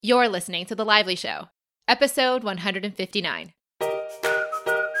You're listening to The Lively Show, episode 159.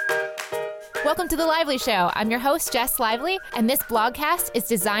 Welcome to The Lively Show. I'm your host, Jess Lively, and this blogcast is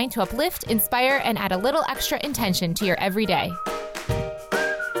designed to uplift, inspire, and add a little extra intention to your everyday.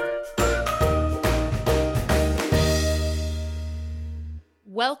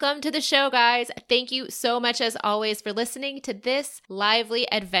 Welcome to the show, guys. Thank you so much, as always, for listening to this lively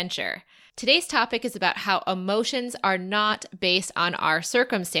adventure. Today's topic is about how emotions are not based on our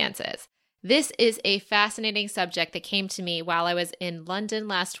circumstances. This is a fascinating subject that came to me while I was in London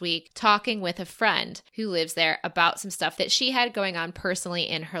last week talking with a friend who lives there about some stuff that she had going on personally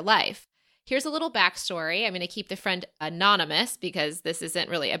in her life. Here's a little backstory. I'm going to keep the friend anonymous because this isn't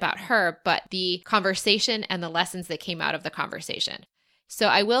really about her, but the conversation and the lessons that came out of the conversation. So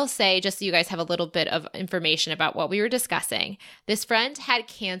I will say, just so you guys have a little bit of information about what we were discussing, this friend had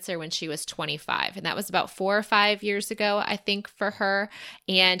cancer when she was 25, and that was about 4 or 5 years ago, I think, for her.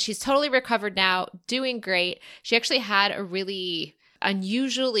 And she's totally recovered now, doing great. She actually had a really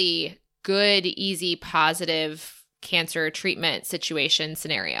unusually good, easy, positive cancer treatment situation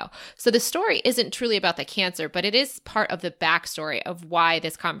scenario. So the story isn't truly about the cancer, but it is part of the backstory of why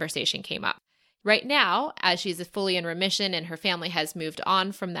this conversation came up. Right now, as she's fully in remission and her family has moved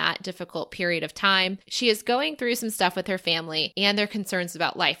on from that difficult period of time, she is going through some stuff with her family and their concerns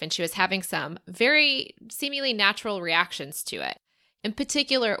about life, and she was having some very seemingly natural reactions to it. In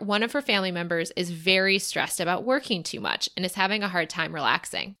particular, one of her family members is very stressed about working too much and is having a hard time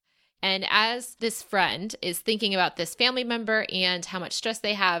relaxing. And as this friend is thinking about this family member and how much stress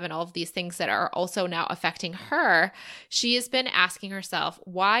they have and all of these things that are also now affecting her, she has been asking herself,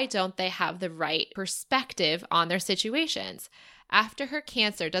 why don't they have the right perspective on their situations? After her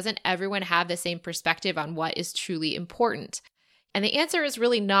cancer, doesn't everyone have the same perspective on what is truly important? And the answer is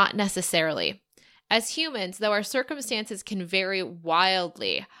really not necessarily. As humans, though our circumstances can vary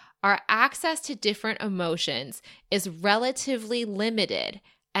wildly, our access to different emotions is relatively limited.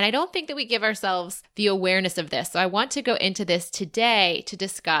 And I don't think that we give ourselves the awareness of this. So I want to go into this today to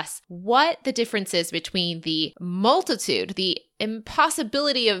discuss what the difference is between the multitude, the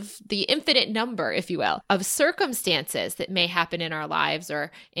impossibility of the infinite number, if you will, of circumstances that may happen in our lives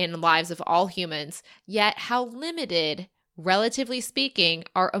or in the lives of all humans, yet how limited, relatively speaking,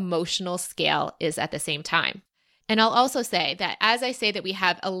 our emotional scale is at the same time. And I'll also say that as I say that we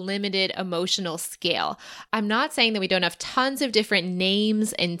have a limited emotional scale, I'm not saying that we don't have tons of different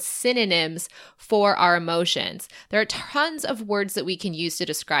names and synonyms for our emotions. There are tons of words that we can use to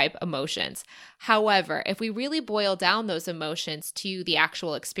describe emotions. However, if we really boil down those emotions to the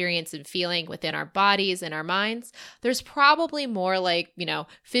actual experience and feeling within our bodies and our minds, there's probably more like,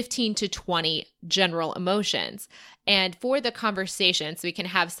 15 to 20 general emotions. And for the conversation, so we can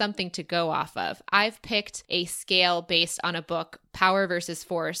have something to go off of, I've picked a scale based on a book, Power versus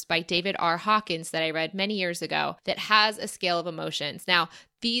Force by David R. Hawkins, that I read many years ago, that has a scale of emotions. Now,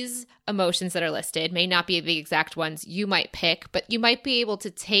 these emotions that are listed may not be the exact ones you might pick, but you might be able to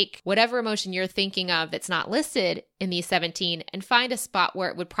take whatever emotion you're thinking of that's not listed in these 17 and find a spot where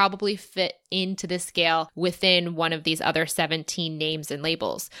it would probably fit into the scale within one of these other 17 names and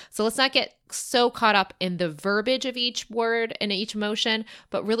labels. So let's not get so caught up in the verbiage of each word and each emotion,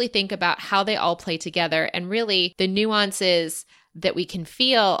 but really think about how they all play together, and really the nuances that we can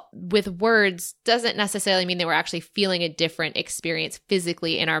feel with words doesn't necessarily mean that we're actually feeling a different experience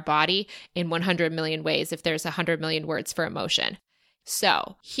physically in our body in 100 million ways if there's 100 million words for emotion.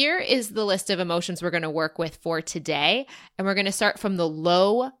 So here is the list of emotions we're going to work with for today, and we're going to start from the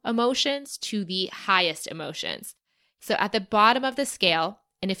low emotions to the highest emotions. So at the bottom of the scale,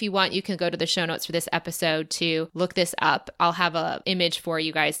 and if you want, you can go to the show notes for this episode to look this up. I'll have an image for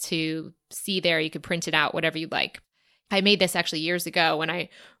you guys to see there. You can print it out, whatever you'd like. I made this actually years ago when I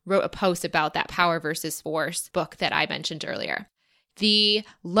wrote a post about that Power versus Force book that I mentioned earlier. The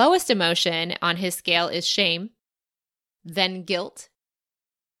lowest emotion on his scale is shame, then guilt,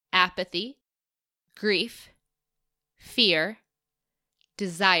 apathy, grief, fear,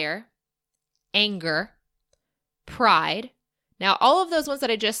 desire, anger, pride. Now, all of those ones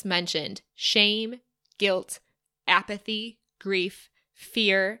that I just mentioned, shame, guilt, apathy, grief,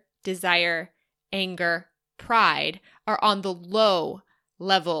 fear, desire, anger, pride, are on the low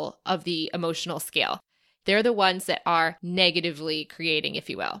level of the emotional scale. They're the ones that are negatively creating, if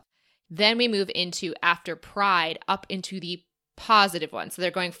you will. Then we move into, after pride, up into the positive ones. So they're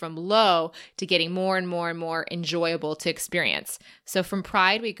going from low to getting more and more and more enjoyable to experience. So from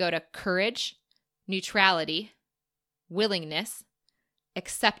pride, we go to courage, neutrality, willingness,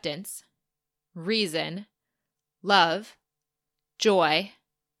 acceptance, reason, love, joy,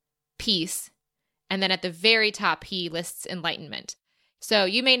 peace, and then at the very top, he lists enlightenment. So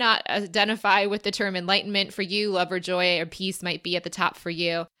you may not identify with the term enlightenment. For you, love or joy or peace might be at the top for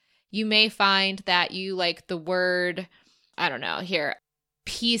you. You may find that you like the word, I don't know, here,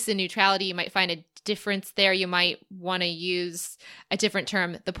 peace and neutrality. You might find a difference there. You might want to use a different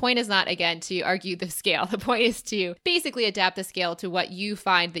term. The point is not, again, to argue the scale. The point is to basically adapt the scale to what you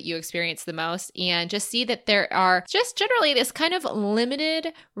find that you experience the most, and just see that there are just generally this kind of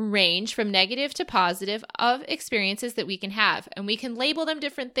limited range from negative to positive of experiences that we can have. And we can label them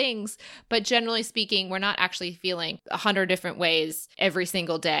different things, but generally speaking, we're not actually feeling 100 different ways every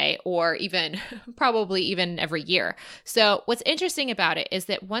single day, or even probably even every year. So what's interesting about it is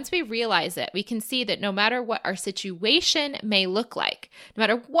that once we realize it, we can see that no matter what our situation may look like, no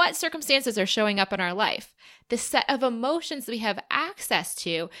matter what circumstances are showing up in our life, the set of emotions that we have access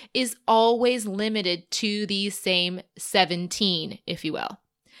to is always limited to these same 17, if you will.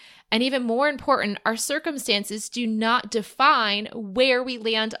 And even more important, our circumstances do not define where we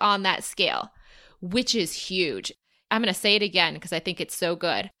land on that scale, which is huge. I'm going to say it again because I think it's so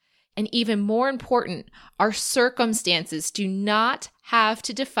good. And even more important, our circumstances do not have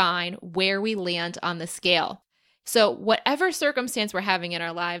to define where we land on the scale. So whatever circumstance we're having in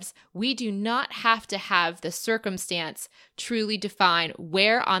our lives, we do not have to have the circumstance truly define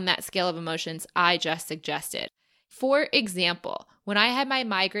where on that scale of emotions I just suggested. For example, when I had my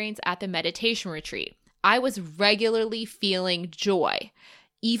migraines at the meditation retreat, I was regularly feeling joy,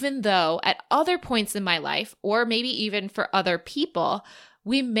 even though at other points in my life, or maybe even for other people,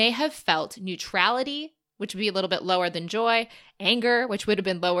 we may have felt neutrality, which would be a little bit lower than joy, anger, which would have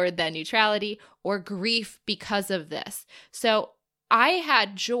been lower than neutrality, or grief because of this. So I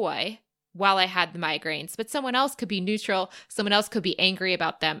had joy while I had the migraines, but someone else could be neutral, someone else could be angry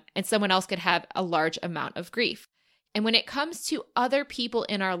about them, and someone else could have a large amount of grief. And when it comes to other people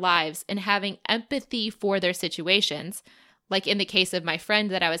in our lives and having empathy for their situations, like in the case of my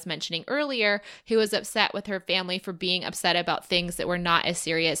friend that I was mentioning earlier, who was upset with her family for being upset about things that were not as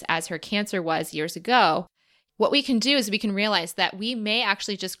serious as her cancer was years ago, what we can do is we can realize that we may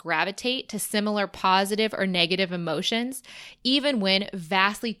actually just gravitate to similar positive or negative emotions, even when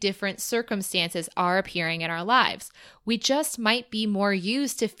vastly different circumstances are appearing in our lives. We just might be more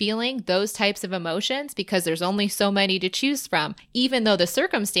used to feeling those types of emotions because there's only so many to choose from, even though the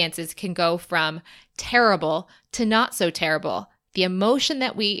circumstances can go from terrible to not so terrible. The emotion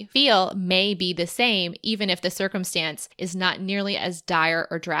that we feel may be the same, even if the circumstance is not nearly as dire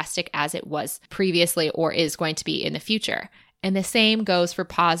or drastic as it was previously or is going to be in the future. And the same goes for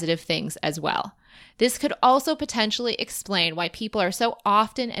positive things as well. This could also potentially explain why people are so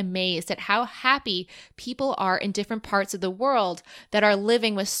often amazed at how happy people are in different parts of the world that are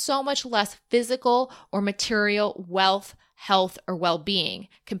living with so much less physical or material wealth, health, or well-being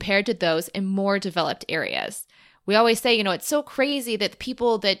compared to those in more developed areas. We always say, it's so crazy that the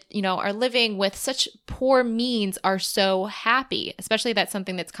people that, are living with such poor means are so happy, especially that's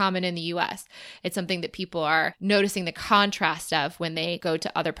something that's common in the US. It's something that people are noticing the contrast of when they go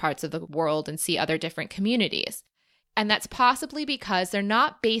to other parts of the world and see other different communities. And that's possibly because they're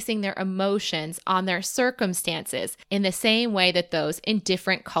not basing their emotions on their circumstances in the same way that those in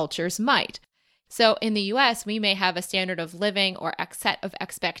different cultures might. So in the US, we may have a standard of living or a set of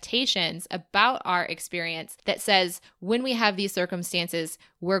expectations about our experience that says when we have these circumstances,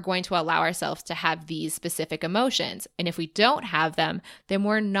 we're going to allow ourselves to have these specific emotions. And if we don't have them, then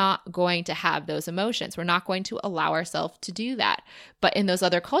we're not going to have those emotions. We're not going to allow ourselves to do that. But in those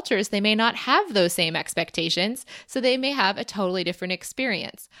other cultures, they may not have those same expectations, so they may have a totally different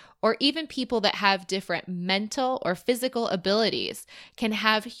experience. Or even people that have different mental or physical abilities can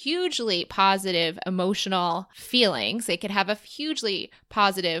have hugely positive emotional feelings. They could have a hugely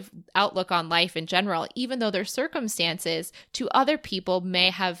positive outlook on life in general, even though their circumstances to other people may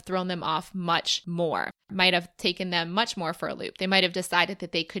have thrown them off much more, might have taken them much more for a loop. They might have decided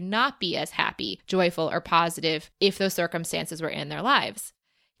that they could not be as happy, joyful, or positive if those circumstances were in their lives.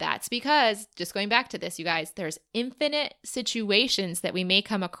 That's because, just going back to this, you guys, there's infinite situations that we may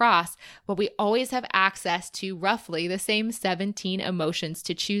come across, but we always have access to roughly the same 17 emotions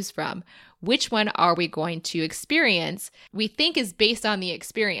to choose from. Which one are we going to experience? We think is based on the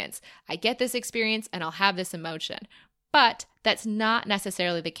experience. I get this experience and I'll have this emotion. But that's not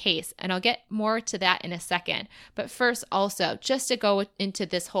necessarily the case, and I'll get more to that in a second. But first, also, just to go into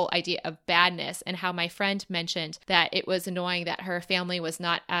this whole idea of badness and how my friend mentioned that it was annoying that her family was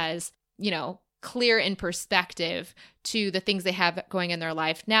not as, clear in perspective to the things they have going in their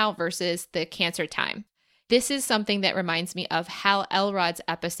life now versus the cancer time. This is something that reminds me of Hal Elrod's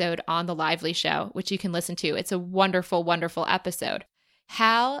episode on The Lively Show, which you can listen to. It's a wonderful, wonderful episode.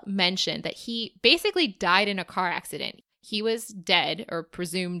 Hal mentioned that he basically died in a car accident. He was dead or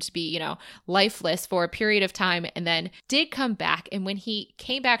presumed to be, lifeless for a period of time and then did come back. And when he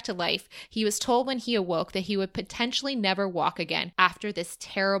came back to life, he was told when he awoke that he would potentially never walk again after this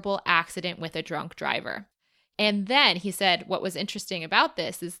terrible accident with a drunk driver. And then he said what was interesting about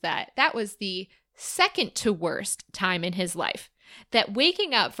this is that was the second to worst time in his life. That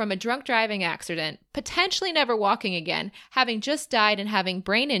waking up from a drunk driving accident, potentially never walking again, having just died and having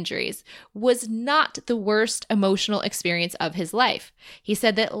brain injuries, was not the worst emotional experience of his life. He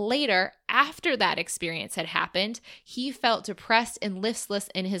said that later, after that experience had happened, he felt depressed and listless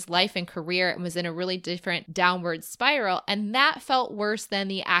in his life and career and was in a really different downward spiral, and that felt worse than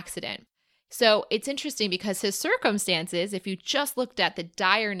the accident. So it's interesting because his circumstances, if you just looked at the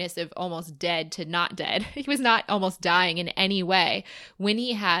direness of almost dead to not dead, he was not almost dying in any way when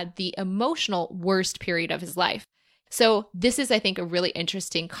he had the emotional worst period of his life. So this is, I think, a really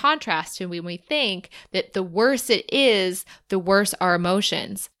interesting contrast to when we think that the worse it is, the worse our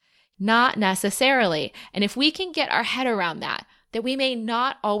emotions. Not necessarily. And if we can get our head around that we may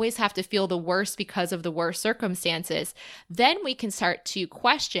not always have to feel the worst because of the worst circumstances, then we can start to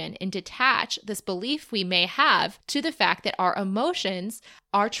question and detach this belief we may have to the fact that our emotions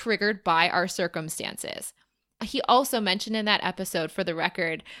are triggered by our circumstances. He also mentioned in that episode, for the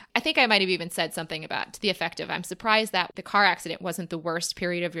record, I think I might have even said something about to the effect of, I'm surprised that the car accident wasn't the worst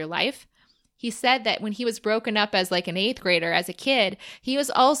period of your life. He said that when he was broken up as like an 8th grader, as a kid, he was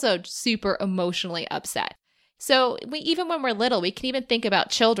also super emotionally upset. So even when we're little, we can even think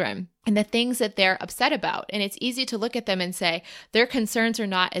about children and the things that they're upset about. And it's easy to look at them and say their concerns are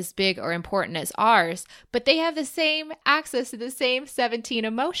not as big or important as ours, but they have the same access to the same 17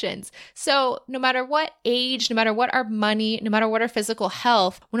 emotions. So no matter what age, no matter what our money, no matter what our physical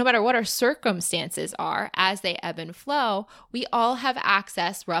health, no matter what our circumstances are as they ebb and flow, we all have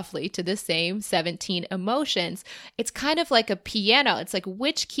access roughly to the same 17 emotions. It's kind of like a piano. It's like,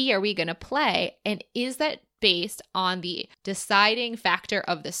 which key are we going to play? And is that based on the deciding factor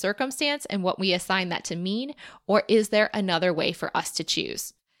of the circumstance and what we assign that to mean, or is there another way for us to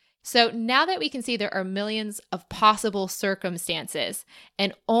choose? So now that we can see there are millions of possible circumstances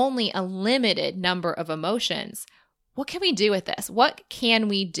and only a limited number of emotions, what can we do with this? What can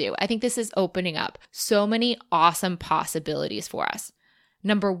we do? I think this is opening up so many awesome possibilities for us.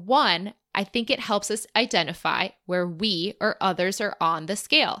 Number one, I think it helps us identify where we or others are on the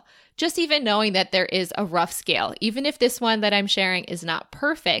scale. Just even knowing that there is a rough scale, even if this one that I'm sharing is not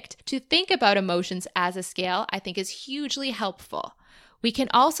perfect, to think about emotions as a scale, I think is hugely helpful. We can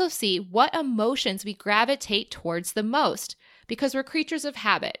also see what emotions we gravitate towards the most because we're creatures of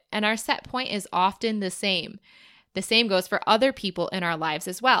habit and our set point is often the same. The same goes for other people in our lives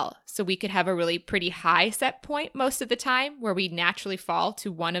as well. So we could have a really pretty high set point most of the time where we naturally fall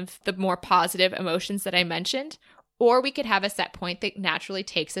to one of the more positive emotions that I mentioned, or we could have a set point that naturally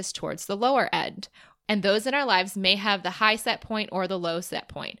takes us towards the lower end. And those in our lives may have the high set point or the low set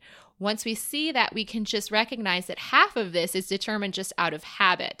point. Once we see that, we can just recognize that half of this is determined just out of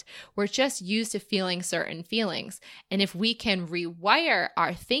habit. We're just used to feeling certain feelings. And if we can rewire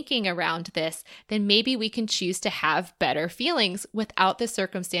our thinking around this, then maybe we can choose to have better feelings without the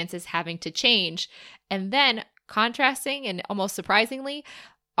circumstances having to change. And then contrasting and almost surprisingly,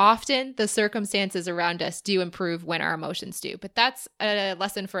 often the circumstances around us do improve when our emotions do. But that's a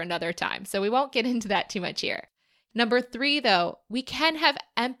lesson for another time. So we won't get into that too much here. Number 3, though, we can have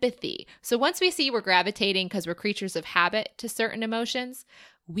empathy. So once we see we're gravitating because we're creatures of habit to certain emotions,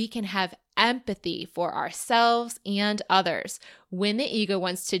 we can have empathy for ourselves and others when the ego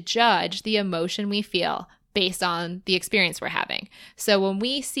wants to judge the emotion we feel based on the experience we're having. So when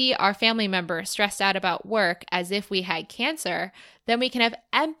we see our family member stressed out about work as if we had cancer, then we can have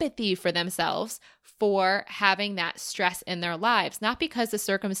empathy for themselves for having that stress in their lives, not because the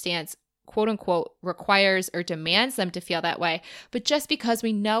circumstance quote unquote requires or demands them to feel that way, but just because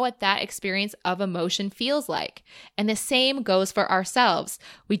we know what that experience of emotion feels like. And the same goes for ourselves.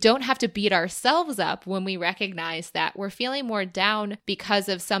 We don't have to beat ourselves up when we recognize that we're feeling more down because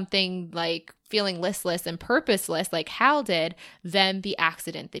of something like feeling listless and purposeless like Hal did than the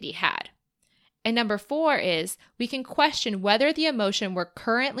accident that he had. And number 4 is we can question whether the emotion we're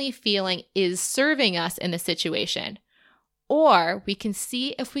currently feeling is serving us in the situation. Or we can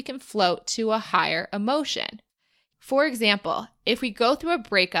see if we can float to a higher emotion. For example, if we go through a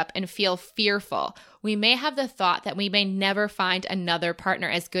breakup and feel fearful, we may have the thought that we may never find another partner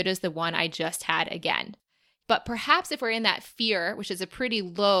as good as the one I just had again. But perhaps if we're in that fear, which is a pretty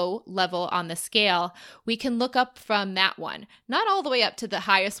low level on the scale, we can look up from that one. Not all the way up to the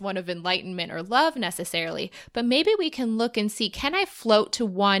highest one of enlightenment or love necessarily, but maybe we can look and see, can I float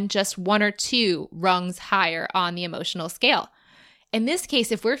to just one or two rungs higher on the emotional scale? In this case,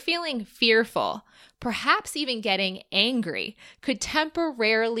 if we're feeling fearful, perhaps even getting angry could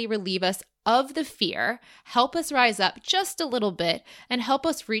temporarily relieve us of the fear, help us rise up just a little bit, and help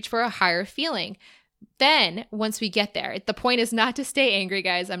us reach for a higher feeling. Then, once we get there, the point is not to stay angry,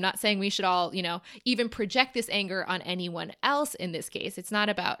 guys. I'm not saying we should all, even project this anger on anyone else in this case. It's not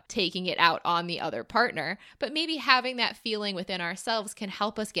about taking it out on the other partner, but maybe having that feeling within ourselves can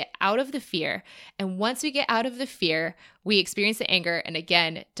help us get out of the fear. And once we get out of the fear, we experience the anger. And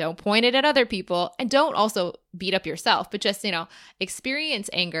again, don't point it at other people and don't also beat up yourself, but just, experience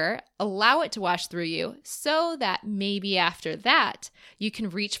anger, allow it to wash through you so that maybe after that, you can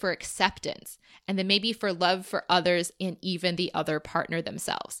reach for acceptance and then maybe for love for others and even the other partner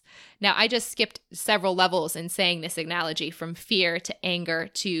themselves. Now, I just skipped several levels in saying this analogy from fear to anger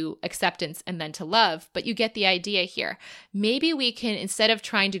to acceptance and then to love, but you get the idea here. Maybe we can, instead of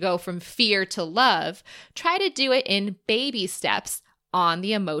trying to go from fear to love, try to do it in baby steps on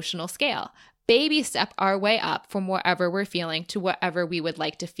the emotional scale. Baby step our way up from wherever we're feeling to whatever we would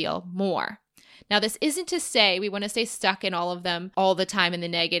like to feel more. Now, this isn't to say we want to stay stuck in all of them all the time in the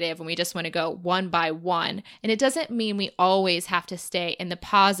negative and we just want to go one by one. And it doesn't mean we always have to stay in the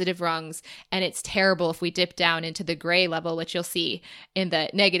positive rungs and it's terrible if we dip down into the gray level, which you'll see in the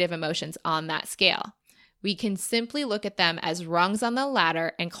negative emotions on that scale. We can simply look at them as rungs on the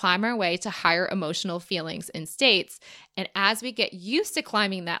ladder and climb our way to higher emotional feelings and states. And as we get used to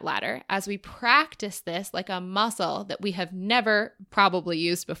climbing that ladder, as we practice this like a muscle that we have never probably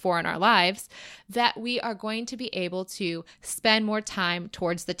used before in our lives, that we are going to be able to spend more time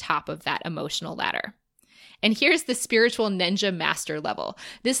towards the top of that emotional ladder. And here's the spiritual ninja master level.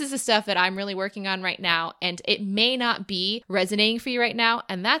 This is the stuff that I'm really working on right now, and it may not be resonating for you right now,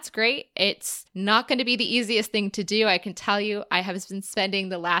 and that's great. It's not going to be the easiest thing to do. I can tell you, I have been spending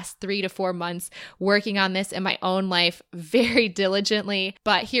the last 3 to 4 months working on this in my own life very diligently,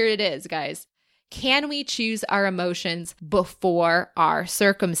 but here it is, guys. Can we choose our emotions before our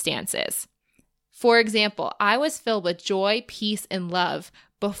circumstances? For example, I was filled with joy, peace, and love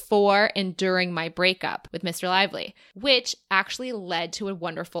before and during my breakup with Mr. Lively, which actually led to a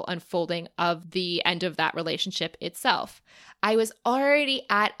wonderful unfolding of the end of that relationship itself. I was already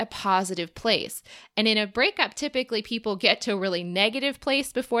at a positive place. And in a breakup, typically people get to a really negative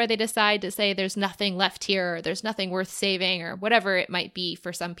place before they decide to say there's nothing left here, or there's nothing worth saving, or whatever it might be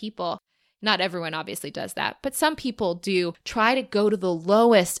for some people. Not everyone obviously does that, but some people do try to go to the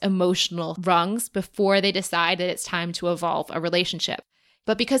lowest emotional rungs before they decide that it's time to evolve a relationship.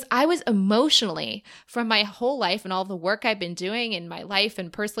 But because I was emotionally, from my whole life and all the work I've been doing in my life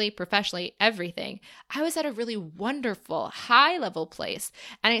and personally, professionally, everything, I was at a really wonderful, high level place.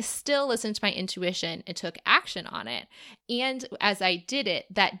 And I still listened to my intuition and took action on it. And as I did it,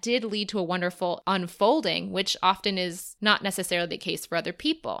 that did lead to a wonderful unfolding, which often is not necessarily the case for other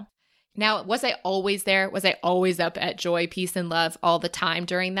people. Now, was I always there? Was I always up at joy, peace, and love all the time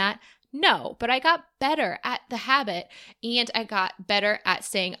during that? No, but I got better at the habit and I got better at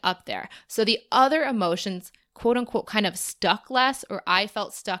staying up there. So the other emotions, quote unquote, kind of stuck less, or I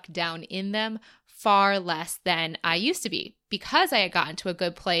felt stuck down in them far less than I used to be, because I had gotten to a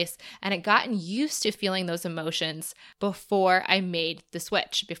good place and had gotten used to feeling those emotions before I made the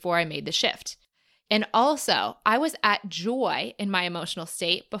switch, before I made the shift. And also, I was at joy in my emotional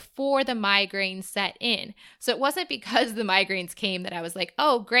state before the migraines set in. So it wasn't because the migraines came that I was like,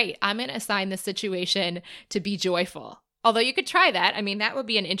 oh, great, I'm going to assign this situation to be joyful. Although you could try that. I mean, that would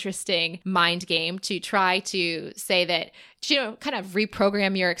be an interesting mind game to try to say that, kind of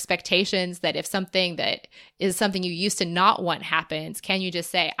reprogram your expectations, that if something that is something you used to not want happens, can you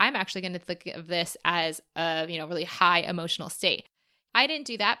just say, I'm actually going to think of this as a, really high emotional state. I didn't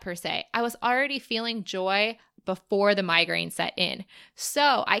do that per se. I was already feeling joy before the migraine set in.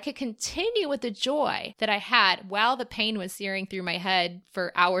 So I could continue with the joy that I had while the pain was searing through my head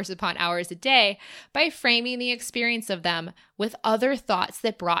for hours upon hours a day by framing the experience of them with other thoughts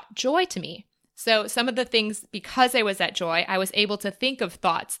that brought joy to me. So some of the things, because I was at joy, I was able to think of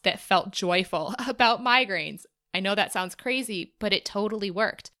thoughts that felt joyful about migraines. I know that sounds crazy, but it totally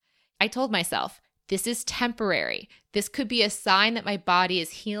worked. I told myself, This is temporary. This could be a sign that my body is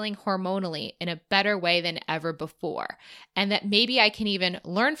healing hormonally in a better way than ever before, and that maybe I can even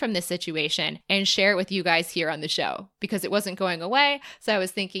learn from this situation and share it with you guys here on the show because it wasn't going away. So I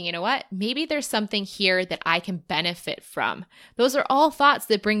was thinking, you know what? Maybe there's something here that I can benefit from. Those are all thoughts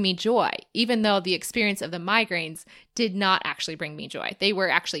that bring me joy, even though the experience of the migraines did not actually bring me joy. They were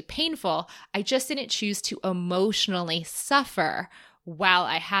actually painful. I just didn't choose to emotionally suffer while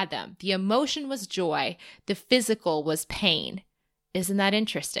I had them. The emotion was joy. The physical was pain. Isn't that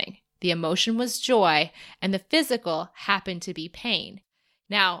interesting? The emotion was joy and the physical happened to be pain.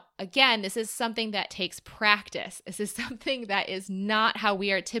 Now, again, this is something that takes practice. This is something that is not how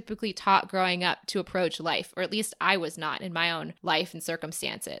we are typically taught growing up to approach life, or at least I was not in my own life and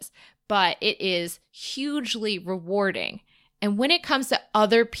circumstances. But it is hugely rewarding. And when it comes to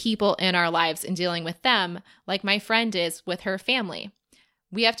other people in our lives and dealing with them, like my friend is with her family,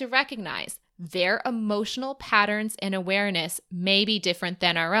 we have to recognize their emotional patterns and awareness may be different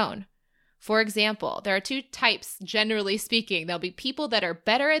than our own. For example, there are two types, generally speaking. There'll be people that are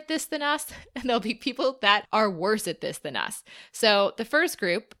better at this than us, and there'll be people that are worse at this than us. So the first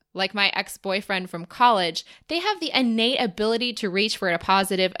group, like my ex-boyfriend from college, they have the innate ability to reach for a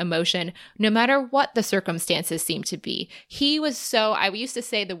positive emotion no matter what the circumstances seem to be. He was I used to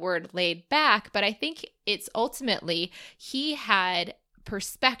say the word laid back, but I think it's ultimately he had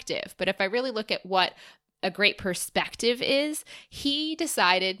perspective. But if I really look at what a great perspective is, he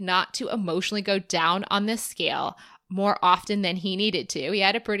decided not to emotionally go down on this scale more often than he needed to. He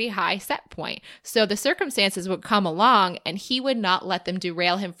had a pretty high set point. So the circumstances would come along and he would not let them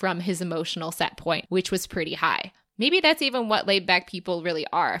derail him from his emotional set point, which was pretty high. Maybe that's even what laid back people really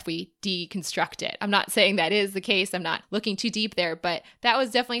are if we deconstruct it. I'm not saying that is the case. I'm not looking too deep there, but that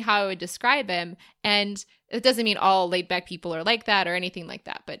was definitely how I would describe him. And it doesn't mean all laid back people are like that or anything like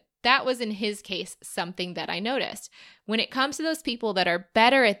that, but that was in his case something that I noticed. When it comes to those people that are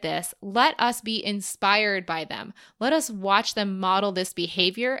better at this, let us be inspired by them. Let us watch them model this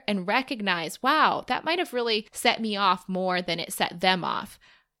behavior and recognize, wow, that might have really set me off more than it set them off.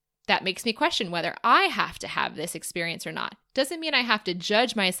 That makes me question whether I have to have this experience or not. Doesn't mean I have to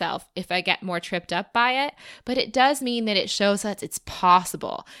judge myself if I get more tripped up by it, but it does mean that it shows us it's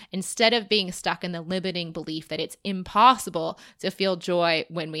possible instead of being stuck in the limiting belief that it's impossible to feel joy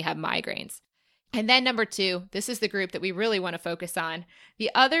when we have migraines. And then number two, this is the group that we really want to focus on. The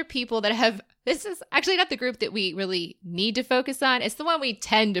other people that have, this is actually not the group that we really need to focus on. It's the one we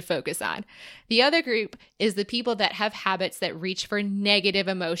tend to focus on. The other group is the people that have habits that reach for negative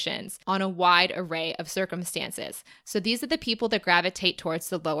emotions on a wide array of circumstances. So these are the people that gravitate towards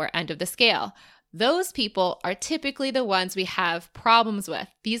the lower end of the scale. Those people are typically the ones we have problems with.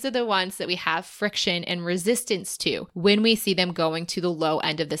 These are the ones that we have friction and resistance to when we see them going to the low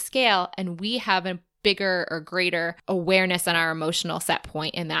end of the scale, and we have a bigger or greater awareness on our emotional set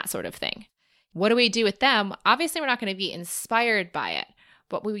point and that sort of thing. What do we do with them? Obviously, we're not going to be inspired by it.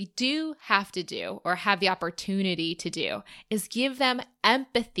 But what we do have to do, or have the opportunity to do, is give them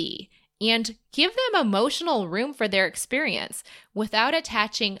empathy and give them emotional room for their experience without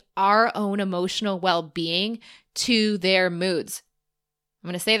attaching our own emotional well-being to their moods. I'm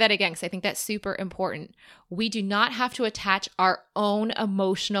going to say that again because I think that's super important. We do not have to attach our own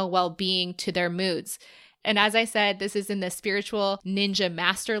emotional well-being to their moods. And as I said, this is in the spiritual ninja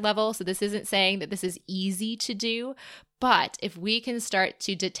master level. So this isn't saying that this is easy to do. But if we can start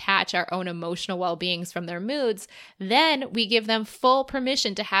to detach our own emotional well-beings from their moods, then we give them full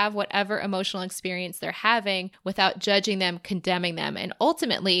permission to have whatever emotional experience they're having without judging them, condemning them, and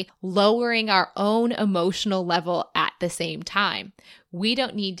ultimately lowering our own emotional level at the same time. We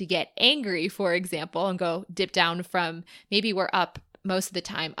don't need to get angry, for example, and go dip down from, maybe we're up most of the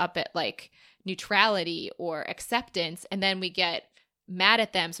time up at like neutrality or acceptance, and then we get mad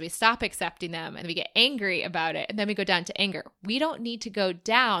at them, so we stop accepting them and we get angry about it, and then we go down to anger. We don't need to go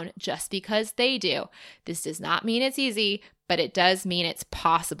down just because they do. This does not mean it's easy, but it does mean it's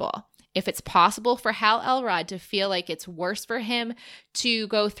possible. If it's possible for Hal Elrod to feel like it's worse for him to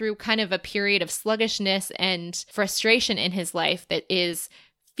go through kind of a period of sluggishness and frustration in his life that is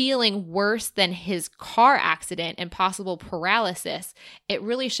feeling worse than his car accident and possible paralysis, it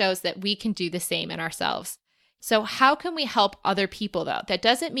really shows that we can do the same in ourselves. So how can we help other people though? That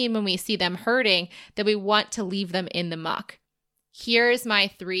doesn't mean when we see them hurting that we want to leave them in the muck. Here's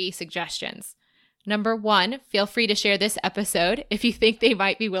my 3 suggestions. Number 1, feel free to share this episode if you think they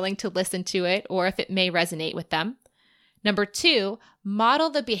might be willing to listen to it or if it may resonate with them. Number 2, model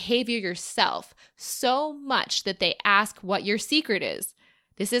the behavior yourself so much that they ask what your secret is.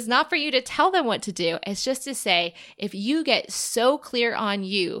 This is not for you to tell them what to do. It's just to say, if you get so clear on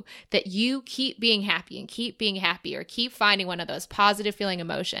you that you keep being happy and keep being happy, or keep finding one of those positive feeling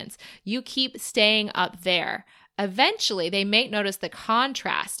emotions, you keep staying up there, eventually they may notice the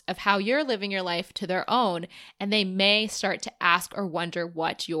contrast of how you're living your life to their own, and they may start to ask or wonder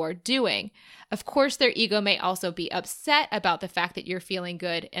what you're doing. Of course, their ego may also be upset about the fact that you're feeling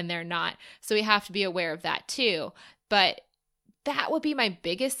good and they're not. So we have to be aware of that too. But that would be my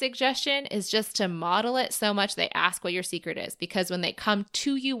biggest suggestion, is just to model it so much they ask what your secret is, because when they come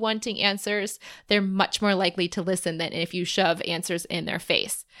to you wanting answers, they're much more likely to listen than if you shove answers in their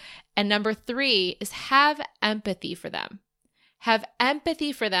face. And number 3 is have empathy for them. Have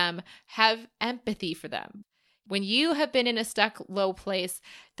empathy for them. Have empathy for them. When you have been in a stuck low place,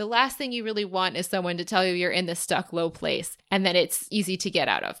 the last thing you really want is someone to tell you you're in the stuck low place and that it's easy to get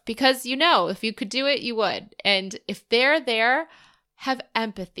out of. Because if you could do it, you would. And if they're there, have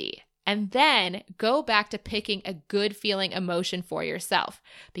empathy. And then go back to picking a good feeling emotion for yourself.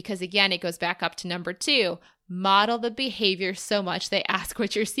 Because again, it goes back up to number 2. Model the behavior so much they ask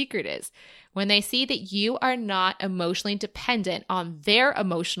what your secret is. When they see that you are not emotionally dependent on their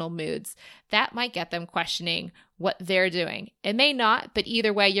emotional moods, that might get them questioning what they're doing. It may not, but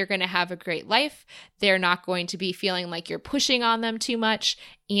either way, you're going to have a great life. They're not going to be feeling like you're pushing on them too much,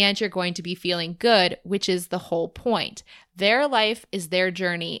 and you're going to be feeling good, which is the whole point. Their life is their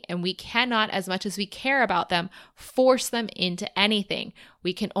journey, and we cannot, as much as we care about them, force them into anything.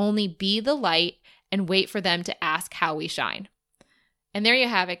 We can only be the light and wait for them to ask how we shine. And there you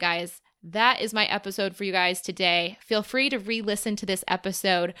have it, guys. That is my episode for you guys today. Feel free to re-listen to this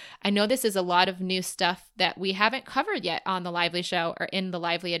episode. I know this is a lot of new stuff that we haven't covered yet on The Lively Show or in The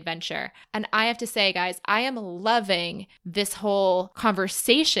Lively Adventure. And I have to say, guys, I am loving this whole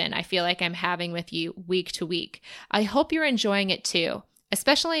conversation I feel like I'm having with you week to week. I hope you're enjoying it too.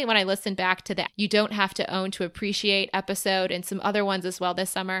 Especially when I listen back to the You Don't Have to Own to Appreciate episode and some other ones as well this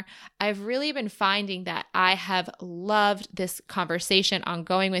summer, I've really been finding that I have loved this conversation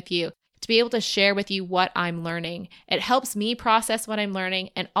ongoing with you, to be able to share with you what I'm learning. It helps me process what I'm learning,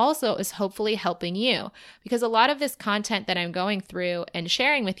 and also is hopefully helping you, because a lot of this content that I'm going through and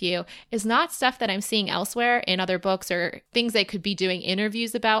sharing with you is not stuff that I'm seeing elsewhere in other books or things I could be doing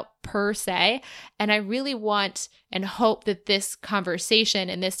interviews about per se. And I really want and hope that this conversation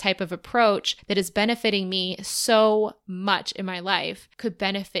and this type of approach that is benefiting me so much in my life could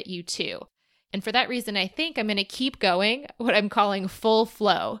benefit you too. And for that reason, I think I'm going to keep going what I'm calling full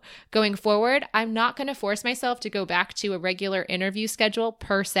flow. Going forward, I'm not going to force myself to go back to a regular interview schedule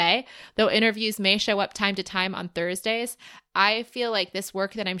per se, though interviews may show up time to time on Thursdays. I feel like this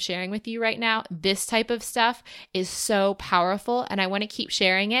work that I'm sharing with you right now, this type of stuff is so powerful, and I want to keep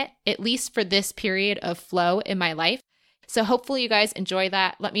sharing it, at least for this period of flow in my life. So hopefully you guys enjoy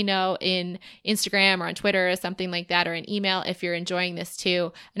that. Let me know in Instagram or on Twitter or something like that, or an email if you're enjoying this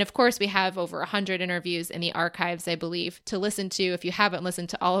too. And of course, we have over 100 interviews in the archives, I believe, to listen to if you haven't listened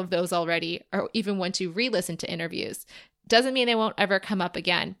to all of those already, or even want to re-listen to interviews. Doesn't mean they won't ever come up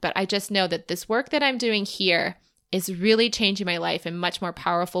again, but I just know that this work that I'm doing here is really changing my life in much more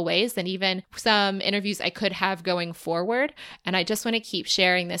powerful ways than even some interviews I could have going forward. And I just want to keep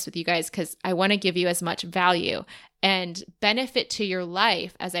sharing this with you guys because I want to give you as much value and benefit to your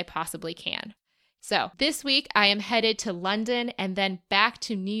life as I possibly can. So this week I am headed to London and then back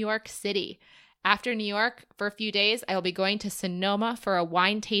to New York City. After New York, for a few days, I will be going to Sonoma for a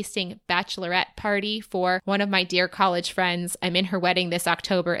wine tasting bachelorette party for one of my dear college friends. I'm in her wedding this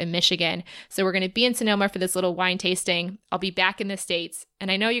October in Michigan. So we're going to be in Sonoma for this little wine tasting. I'll be back in the States.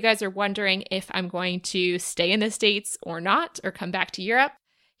 And I know you guys are wondering if I'm going to stay in the States or not, or come back to Europe.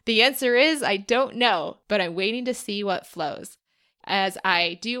 The answer is I don't know, but I'm waiting to see what flows. As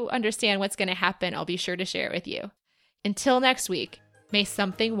I do understand what's going to happen, I'll be sure to share it with you. Until next week, may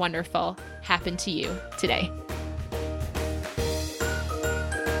something wonderful happen to you today.